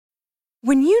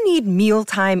When you need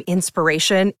mealtime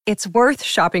inspiration, it's worth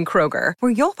shopping Kroger,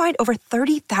 where you'll find over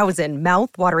 30,000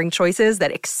 mouth-watering choices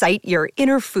that excite your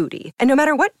inner foodie. And no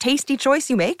matter what tasty choice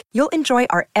you make, you'll enjoy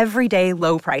our everyday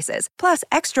low prices, plus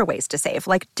extra ways to save,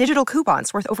 like digital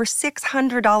coupons worth over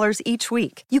 $600 each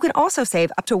week. You can also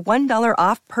save up to $1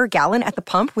 off per gallon at the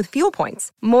pump with fuel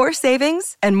points. More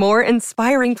savings and more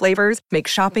inspiring flavors make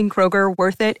shopping Kroger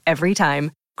worth it every time.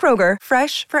 Kroger,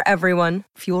 fresh for everyone.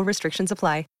 Fuel restrictions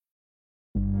apply.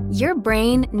 Your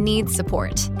brain needs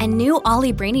support, and new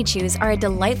Ollie Brainy Chews are a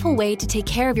delightful way to take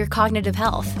care of your cognitive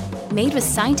health. Made with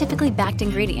scientifically backed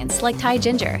ingredients like Thai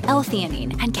ginger,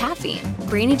 L-theanine, and caffeine,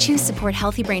 Brainy Chews support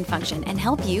healthy brain function and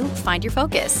help you find your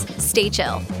focus, stay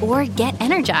chill, or get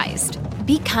energized.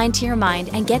 Be kind to your mind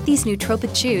and get these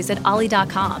nootropic chews at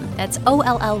ollie.com. That's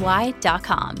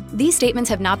OLLY.com. These statements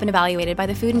have not been evaluated by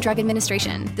the Food and Drug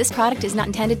Administration. This product is not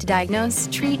intended to diagnose,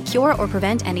 treat, cure, or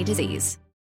prevent any disease.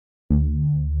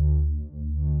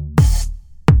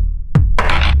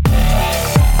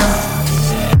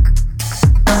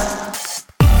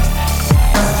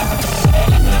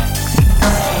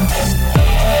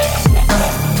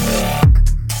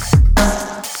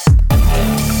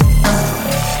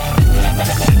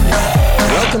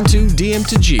 DM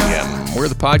to GM. We're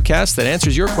the podcast that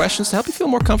answers your questions to help you feel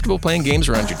more comfortable playing games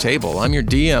around your table. I'm your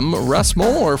DM, Russ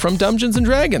Moore from Dungeons &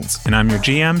 Dragons. And I'm your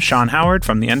GM, Sean Howard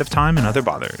from The End of Time and Other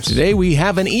Bothers. Today we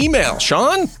have an email.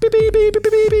 Sean? Beep, beep, beep, beep,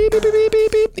 beep, beep, beep, beep,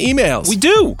 beep, beep. Emails. We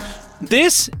do.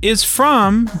 This is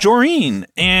from Joreen,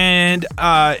 and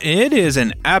it is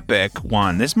an epic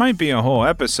one. This might be a whole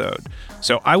episode,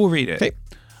 so I will read it. Hey.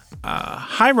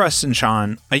 Hi, Russ and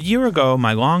Sean. A year ago,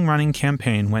 my long-running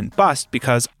campaign went bust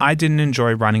because I didn't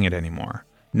enjoy running it anymore.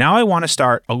 Now I want to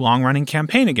start a long-running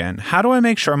campaign again. How do I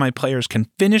make sure my players can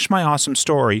finish my awesome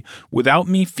story without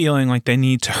me feeling like they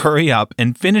need to hurry up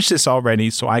and finish this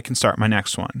already so I can start my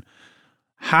next one?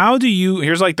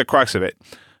 Here's like the crux of it.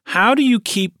 How do you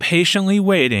keep patiently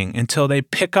waiting until they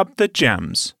pick up the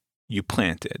gems you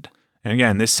planted? And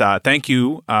again, thank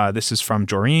you. This is from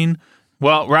Joreen.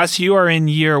 Well, Russ, you are in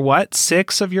year what?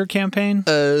 6 of your campaign?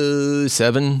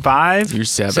 7. 5? You're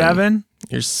 7. 7?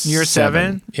 You're Year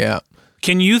 7? Yeah.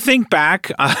 Can you think back?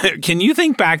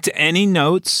 To any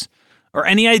notes or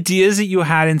any ideas that you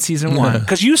had in season 1?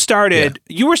 Because you started,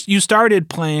 you started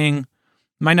playing.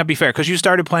 Might not be fair because you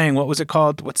started playing. What was it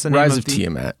called? What's the name? Rise of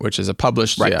Tiamat, which is a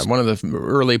published, one of the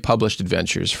early published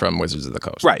adventures from Wizards of the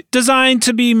Coast. Right, designed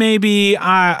to be maybe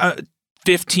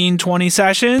 15, 20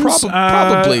 sessions.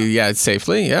 Probably,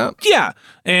 safely, yeah. Yeah,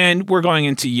 and we're going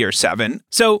into year 7.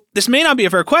 So this may not be a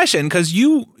fair question because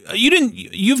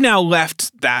you've now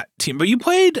left that team, but you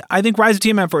played, I think, Rise of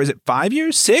Tiamat for, is it 5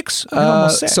 years, 6?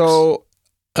 Almost 6. So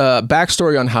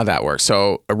backstory on how that works.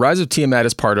 So Rise of Tiamat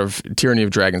is part of Tyranny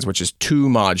of Dragons, which is 2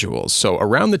 modules. So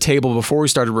around the table before we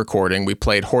started recording, we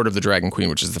played Horde of the Dragon Queen,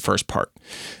 which is the first part.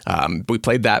 We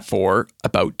played that for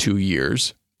about 2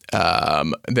 years.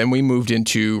 Then we moved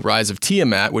into Rise of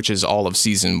Tiamat, which is all of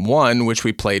season 1, which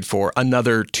we played for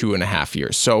another 2.5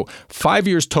 years. So 5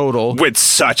 years total. With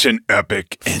such an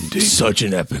epic ending. Such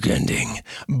an epic ending.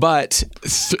 But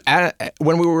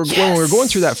when we were going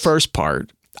through that first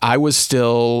part, I was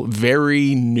still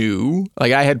very new.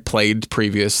 Like I had played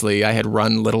previously. I had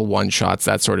run little one-shots,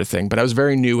 that sort of thing. But I was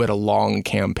very new at a long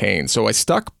campaign. So I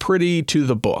stuck pretty to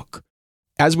the book.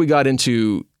 As we got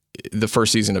into the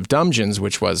first season of Dungeons,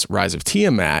 which was Rise of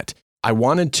Tiamat, I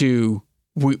wanted to,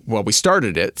 we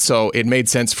started it, so it made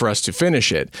sense for us to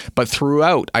finish it. But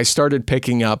throughout, I started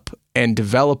picking up and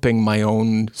developing my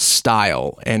own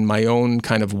style and my own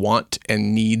kind of want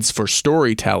and needs for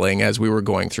storytelling as we were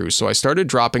going through. So I started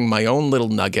dropping my own little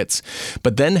nuggets,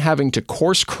 but then having to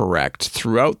course correct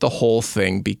throughout the whole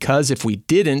thing, because if we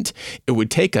didn't, it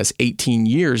would take us 18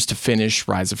 years to finish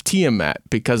Rise of Tiamat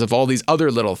because of all these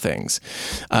other little things.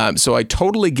 So I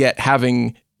totally get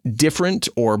having different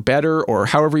or better, or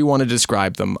however you want to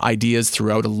describe them, ideas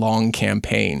throughout a long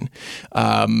campaign.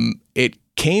 It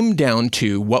came down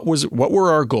to what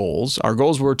were our goals. Our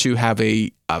goals were to have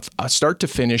a start to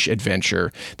finish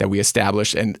adventure that we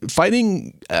established, and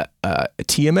fighting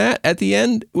Tiamat at the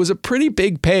end was a pretty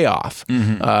big payoff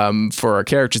for our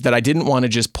characters that I didn't want to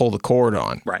just pull the cord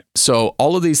on. Right. So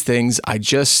all of these things, I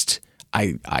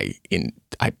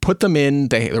put them in.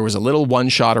 There was a little one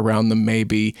shot around them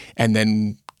maybe, and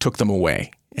then took them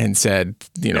away and said,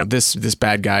 this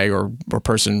bad guy or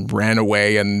person ran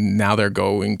away, and now they're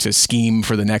going to scheme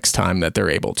for the next time that they're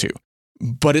able to.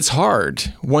 But it's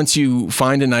hard once you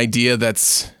find an idea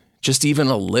that's just even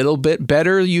a little bit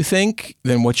better, you think,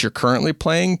 than what you're currently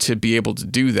playing, to be able to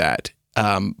do that.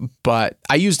 but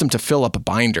I used them to fill up a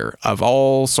binder of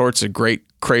all sorts of great,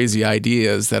 crazy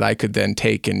ideas that I could then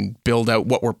take and build out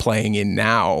what we're playing in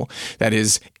now. That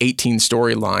is 18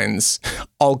 storylines,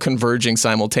 all converging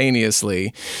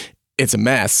simultaneously. It's a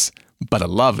mess, but I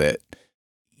love it.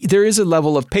 There is a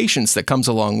level of patience that comes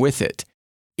along with it.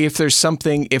 If there's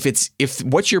something, if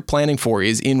what you're planning for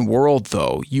is in world,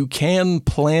 though, you can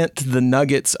plant the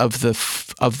nuggets of the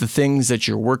things that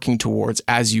you're working towards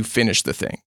as you finish the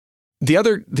thing. The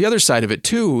other side of it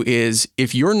too is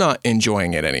if you're not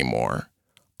enjoying it anymore,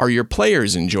 are your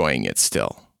players enjoying it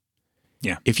still?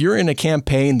 Yeah. If you're in a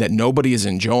campaign that nobody is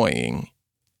enjoying,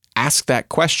 ask that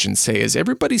question. Say, is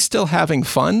everybody still having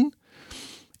fun?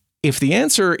 If the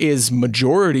answer is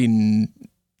majority,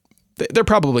 they're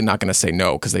probably not going to say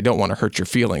no because they don't want to hurt your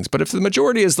feelings. But if the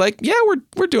majority is like, yeah,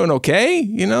 we're doing okay,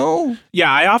 you know?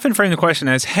 Yeah, I often frame the question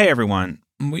as, hey, everyone,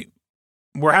 we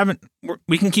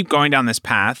can keep going down this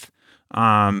path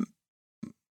and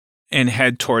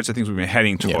head towards the things we've been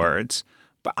heading towards. Yeah.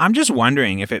 But I'm just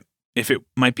wondering if it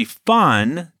might be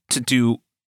fun to do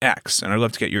X, and I'd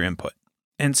love to get your input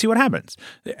and see what happens.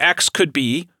 The X could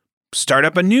be start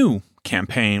up a new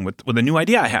campaign with a new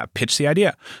idea I have, pitch the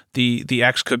idea. The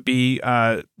X could be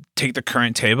take the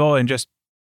current table and just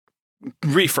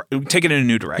take it in a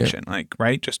new direction,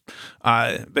 right? Just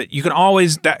but you can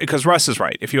always, because Russ is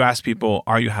right. If you ask people,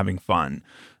 are you having fun?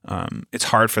 It's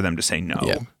hard for them to say no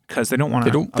because they don't want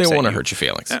to. They don't want to hurt your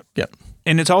feelings. Yeah.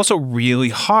 And it's also really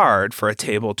hard for a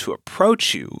table to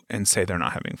approach you and say they're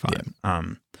not having fun.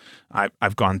 Yeah.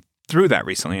 I've gone through that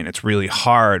recently, and it's really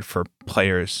hard for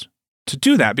players to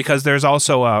do that because there's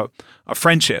also a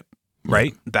friendship,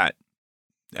 right? That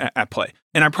at play.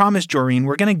 And I promise, Joreen,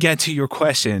 we're going to get to your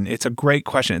question. It's a great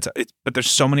question. But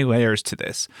there's so many layers to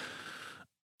this.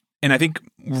 And I think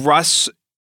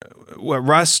what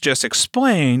Russ just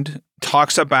explained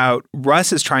talks about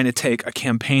Russ is trying to take a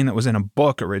campaign that was in a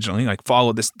book originally, like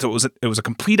follow this. So it was a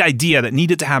complete idea that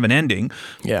needed to have an ending.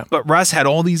 Yeah. But Russ had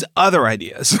all these other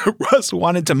ideas Russ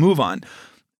wanted to move on.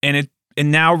 And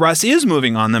now Russ is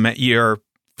moving on them at year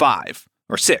 5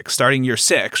 or 6, starting year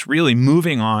 6, really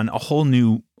moving on a whole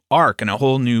new arc and a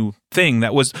whole new thing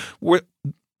that was, I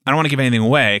don't want to give anything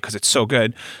away because it's so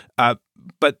good.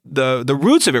 But the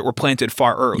roots of it were planted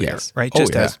far earlier, right?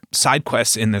 Just as side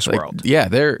quests in this world. Yeah,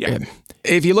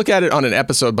 if you look at it on an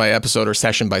episode by episode or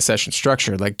session by session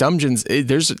structure, like Dungeons,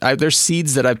 there's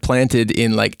seeds that I've planted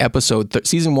in like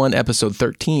season 1, episode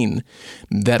 13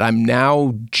 that I'm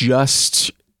now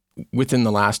just within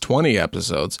the last 20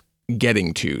 episodes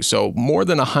getting to. So more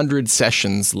than 100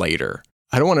 sessions later.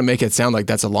 I don't want to make it sound like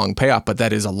that's a long payoff, but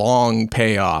that is a long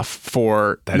payoff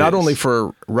for only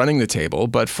for running the table,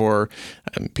 but for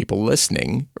people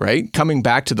listening, right? Coming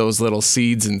back to those little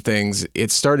seeds and things,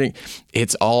 it's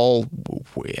all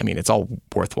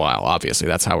worthwhile. Obviously,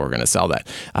 that's how we're going to sell that.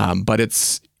 But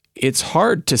it's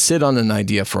hard to sit on an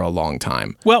idea for a long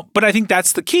time. Well, but I think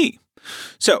that's the key.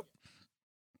 So,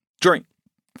 Joreen,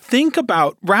 think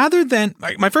about,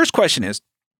 my first question is,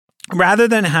 rather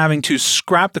than having to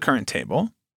scrap the current table,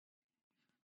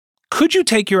 could you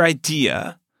take your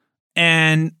idea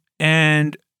and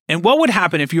what would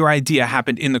happen if your idea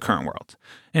happened in the current world?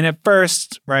 And at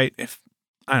first, right,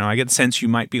 I get the sense you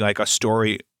might be like a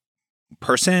story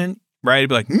person, right? You'd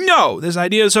be like, no, this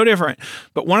idea is so different.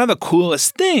 But one of the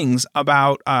coolest things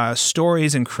about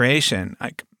stories and creation,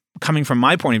 like coming from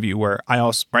my point of view, where I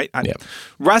also, right,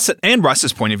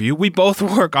 Russ's point of view, we both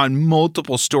work on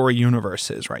multiple story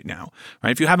universes right now,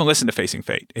 right? If you haven't listened to Facing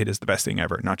Fate, it is the best thing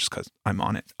ever, not just because I'm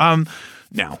on it.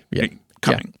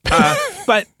 Coming.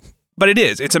 But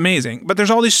it's amazing. But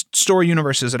there's all these story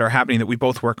universes that are happening that we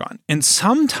both work on. And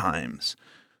sometimes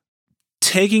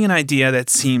taking an idea that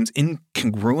seems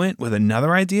incongruent with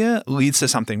another idea leads to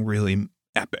something really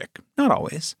epic. Not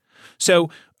always.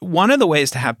 So one of the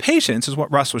ways to have patience is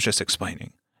what Russ was just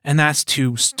explaining, and that's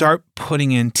to start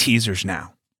putting in teasers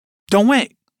now. Don't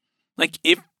wait. Like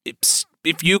if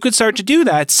you could start to do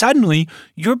that, suddenly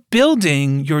you're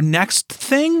building your next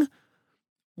thing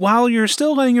while you're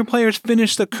still letting your players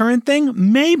finish the current thing,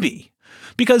 maybe.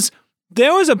 Because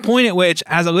there was a point at which,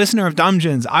 as a listener of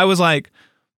Dungeons, I was like,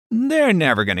 they're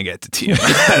never going to get to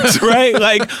Tiamat, right?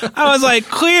 Like, I was like,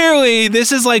 clearly,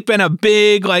 this has like been a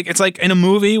big, like, it's like in a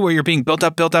movie where you're being built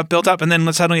up, and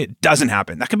then suddenly it doesn't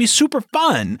happen. That can be super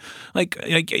fun. Like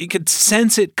you could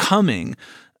sense it coming.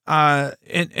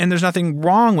 And there's nothing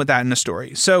wrong with that in the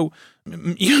story. So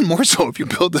even more so if you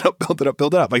build it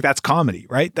up. Like that's comedy,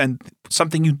 right? Then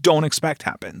something you don't expect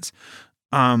happens.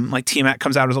 Like Tiamat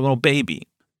comes out as a little baby,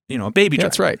 a baby dragon.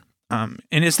 That's right. And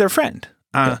is their friend.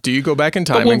 Do you go back in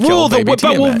time and kill baby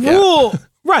Tiamat?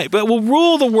 Right, but will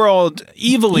rule the world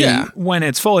evilly when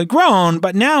it's fully grown,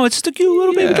 but now it's just a cute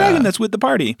little baby dragon that's with the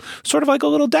party. Sort of like a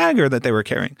little dagger that they were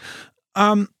carrying.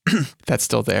 That's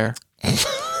still there.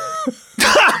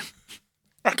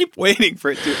 I keep waiting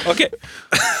for it to. Okay.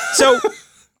 So,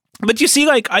 but you see,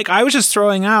 like I was just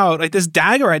throwing out, like, this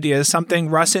dagger idea is something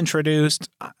Russ introduced,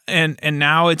 and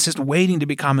now it's just waiting to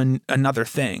become another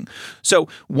thing. So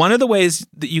one of the ways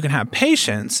that you can have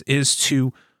patience is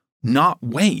to not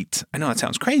wait. I know that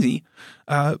sounds crazy,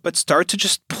 but start to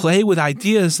just play with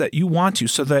ideas that you want to,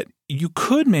 so that you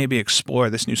could maybe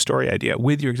explore this new story idea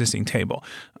with your existing table.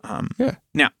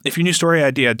 Now, if your new story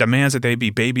idea demands that they be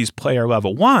baby's player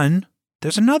level 1,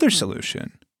 there's another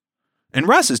solution. And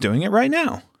Russ is doing it right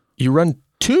now. You run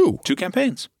 2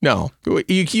 campaigns. No,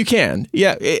 you can.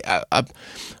 Yeah. A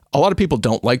lot of people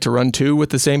don't like to run 2 with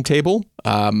the same table.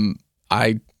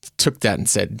 I took that and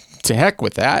said, to heck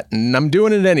with that, and I'm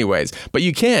doing it anyways. But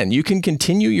you can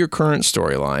continue your current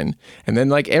storyline, and then,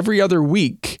 like, every other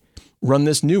week, run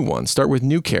this new one. Start with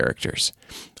new characters.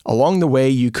 Along the way,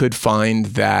 you could find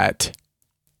that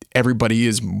everybody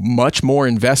is much more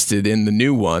invested in the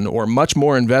new one, or much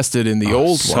more invested in the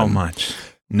old one. So much.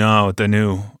 No, the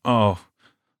new. Oh,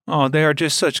 they are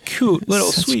just such cute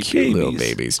little sweet cute little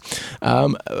babies.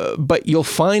 But you'll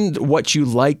find what you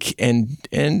like and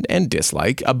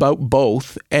dislike about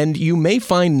both, and you may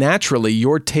find naturally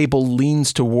your table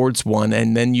leans towards one,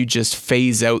 and then you just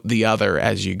phase out the other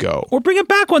as you go. Or bring it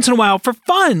back once in a while for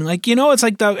fun. Like, it's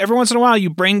like every once in a while you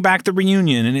bring back the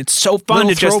reunion, and it's so fun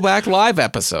to just throwback live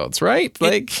episodes, right?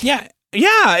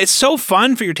 Yeah, it's so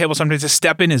fun for your table sometimes to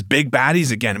step in as big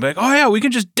baddies again and be like, oh yeah, we can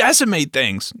just decimate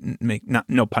things.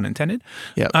 No pun intended.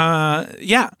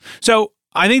 Yeah. So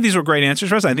I think these were great answers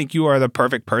for us. I think you are the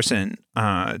perfect person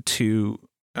to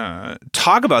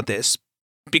talk about this,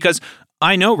 because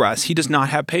I know Russ, he does not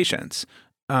have patience.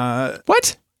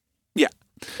 What? Yeah.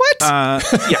 What?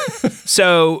 Yeah.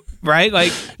 So, right?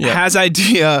 Like, has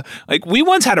idea. Like, we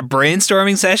once had a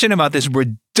brainstorming session about this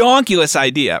redonkulous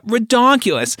idea.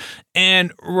 Redonkulous.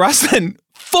 And Russ then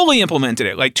fully implemented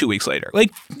it like 2 weeks later.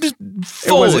 Like, just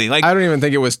fully. I don't even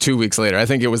think it was 2 weeks later. I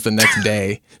think it was the next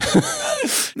day.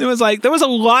 It was like, there was a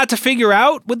lot to figure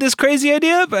out with this crazy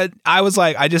idea, but I was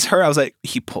like,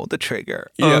 he pulled the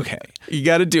trigger. Yeah. Okay. You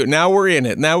got to do it. Now we're in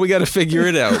it. Now we got to figure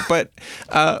it out.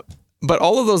 But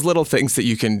all of those little things that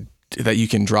you can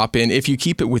drop in, if you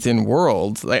keep it within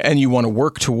world and you want to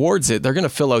work towards it, they're going to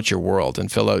fill out your world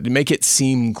and make it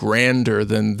seem grander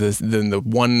than the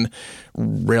one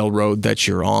railroad that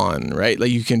you're on, right?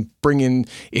 Like, you can bring in,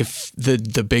 if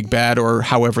the big bad, or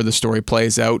however the story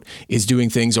plays out, is doing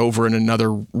things over in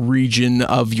another region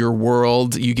of your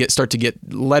world, you start to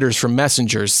get letters from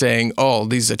messengers saying, oh,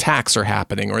 these attacks are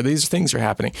happening, or these things are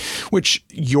happening, which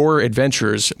your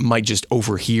adventurers might just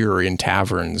overhear in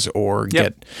taverns, or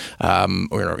get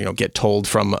told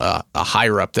from a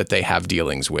higher up that they have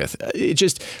dealings with. It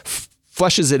just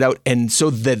fleshes it out, and so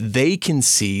that they can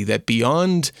see that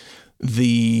beyond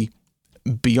the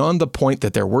point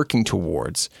that they're working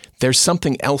towards, there's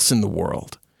something else in the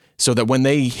world, so that when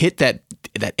they hit that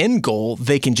end goal,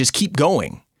 they can just keep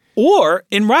going. Or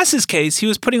in Russ's case, he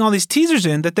was putting all these teasers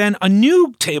in that then a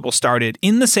new table started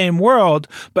in the same world,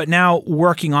 but now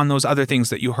working on those other things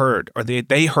that you heard, or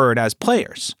they heard as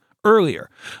players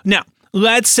earlier. Now,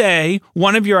 let's say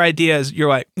one of your ideas, you're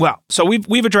like, well, so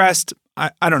we've addressed,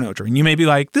 I don't know, Jordan, you may be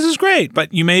like, this is great,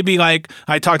 but you may be like,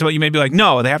 I talked about, you may be like,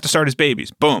 no, they have to start as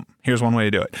babies. Boom. Here's one way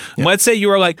to do it. Yep. Let's say you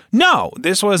were like, no,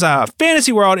 this was a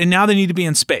fantasy world and now they need to be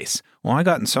in space. Well, I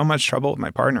got in so much trouble with my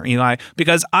partner, Eli,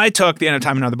 because I took The End of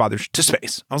Time and Other Bothers to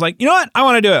space. I was like, you know what? I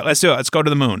want to do it. Let's do it. Let's go to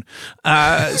the moon.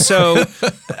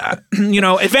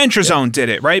 Adventure Zone did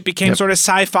it, right? Became sort of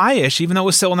sci-fi-ish, even though it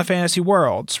was still in the fantasy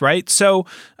worlds, right? So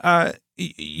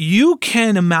you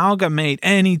can amalgamate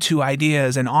any two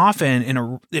ideas, and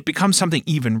often it becomes something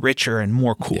even richer and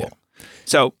more cool. Yeah.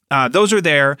 So those are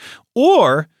there.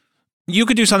 Or you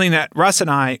could do something that Russ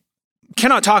and I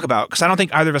cannot talk about, because I don't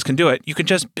think either of us can do it. You could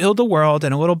just build a world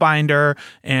in a little binder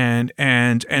and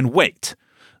wait.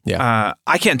 Yeah.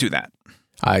 I can't do that.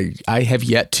 I have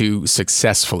yet to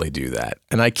successfully do that,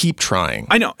 and I keep trying.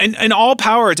 I know, and all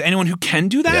power to anyone who can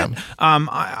do that.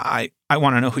 Yeah. I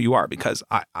want to know who you are, because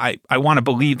I want to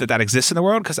believe that exists in the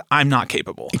world, because I'm not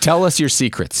capable. Tell us your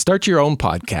secrets. Start your own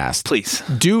podcast. Please.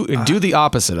 Do the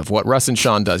opposite of what Russ and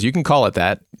Sean does. You can call it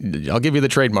that. I'll give you the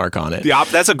trademark on it.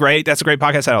 That's a great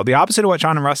podcast title. The opposite of what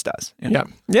Sean and Russ does.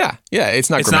 Yeah. It's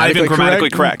not even grammatically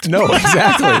correct. No,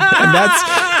 exactly. And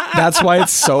that's why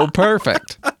it's so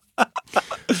perfect.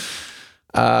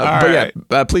 But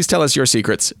yeah, please tell us your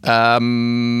secrets. I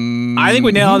think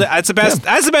we nailed it. That's the best.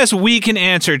 That's the best we can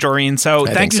answer, Doreen. So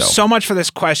thank you so much for this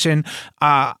question.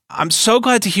 I'm so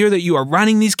glad to hear that you are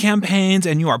running these campaigns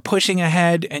and you are pushing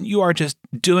ahead and you are just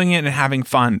doing it and having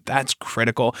fun. That's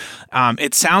critical.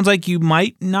 It sounds like you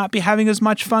might not be having as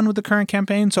much fun with the current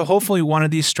campaign. So hopefully one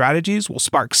of these strategies will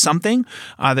spark something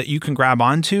that you can grab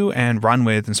onto and run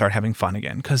with and start having fun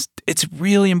again. Because it's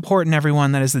really important,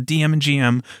 everyone, that as the DM and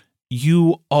GM,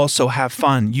 you also have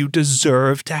fun. You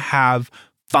deserve to have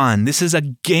fun. This is a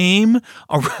game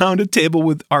around a table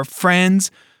with our friends.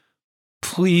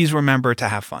 Please remember to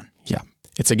have fun. Yeah.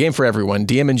 It's a game for everyone,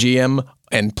 DM and GM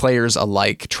and players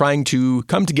alike, trying to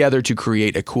come together to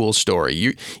create a cool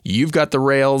story. You've got the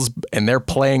rails and they're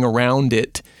playing around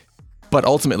it, but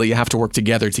ultimately you have to work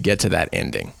together to get to that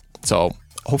ending. So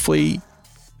hopefully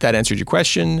that answered your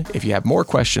question. If you have more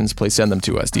questions, please send them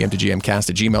to us,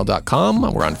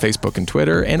 dm2gmcast@gmail.com. We're on Facebook and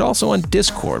Twitter, and also on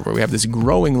Discord, where we have this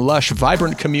growing, lush,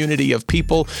 vibrant community of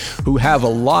people who have a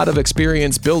lot of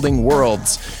experience building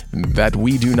worlds that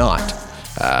we do not.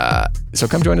 So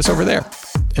come join us over there.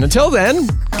 And until then,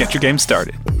 get your game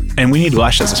started. And we need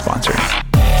Lush as a sponsor.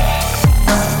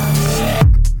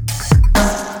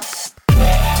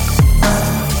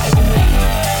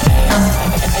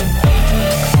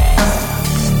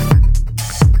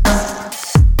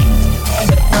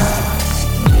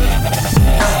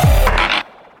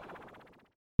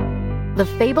 The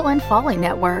Fable and Folly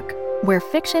Network, where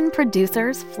fiction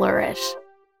producers flourish.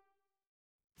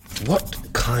 What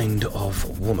kind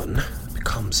of woman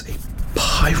becomes a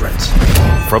pirate?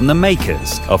 From the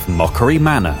makers of Mockery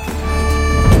Manor.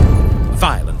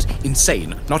 Violent,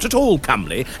 insane, not at all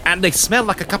comely, and they smell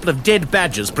like a couple of dead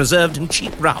badgers preserved in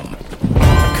cheap rum.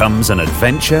 Comes an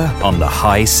adventure on the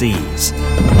high seas.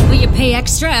 Will you pay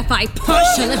extra if I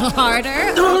push a little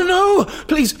harder? No,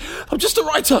 please. I'm just a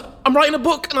writer. I'm writing a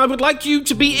book and I would like you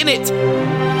to be in it.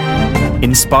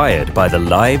 Inspired by the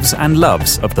lives and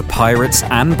loves of the pirates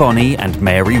Anne Bonny and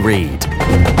Mary Read.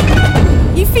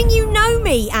 You think you know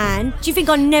me, Anne? Do you think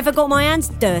I never got my hands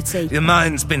dirty? Your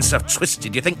mind's been so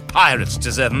twisted, you think pirates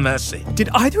deserve mercy. Did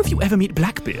either of you ever meet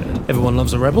Blackbeard? Everyone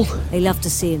loves a rebel. They love to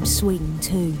see him swing,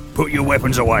 too. Put your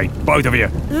weapons away, both of you.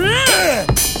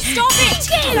 Stop it!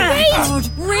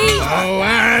 Read! Oh,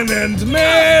 Anne and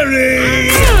Mary!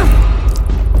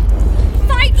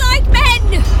 Fight like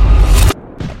men!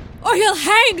 Or you'll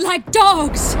hang like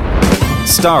dogs!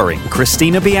 Starring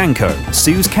Christina Bianco,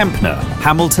 Suze Kempner,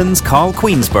 Hamilton's Carl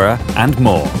Queensborough, and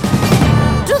more.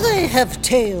 Do they have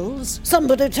tails?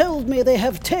 Somebody told me they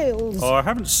have tails. I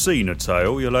haven't seen a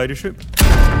tail, your ladyship.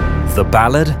 The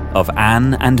Ballad of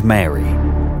Anne and Mary.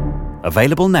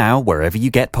 Available now wherever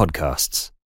you get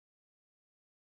podcasts.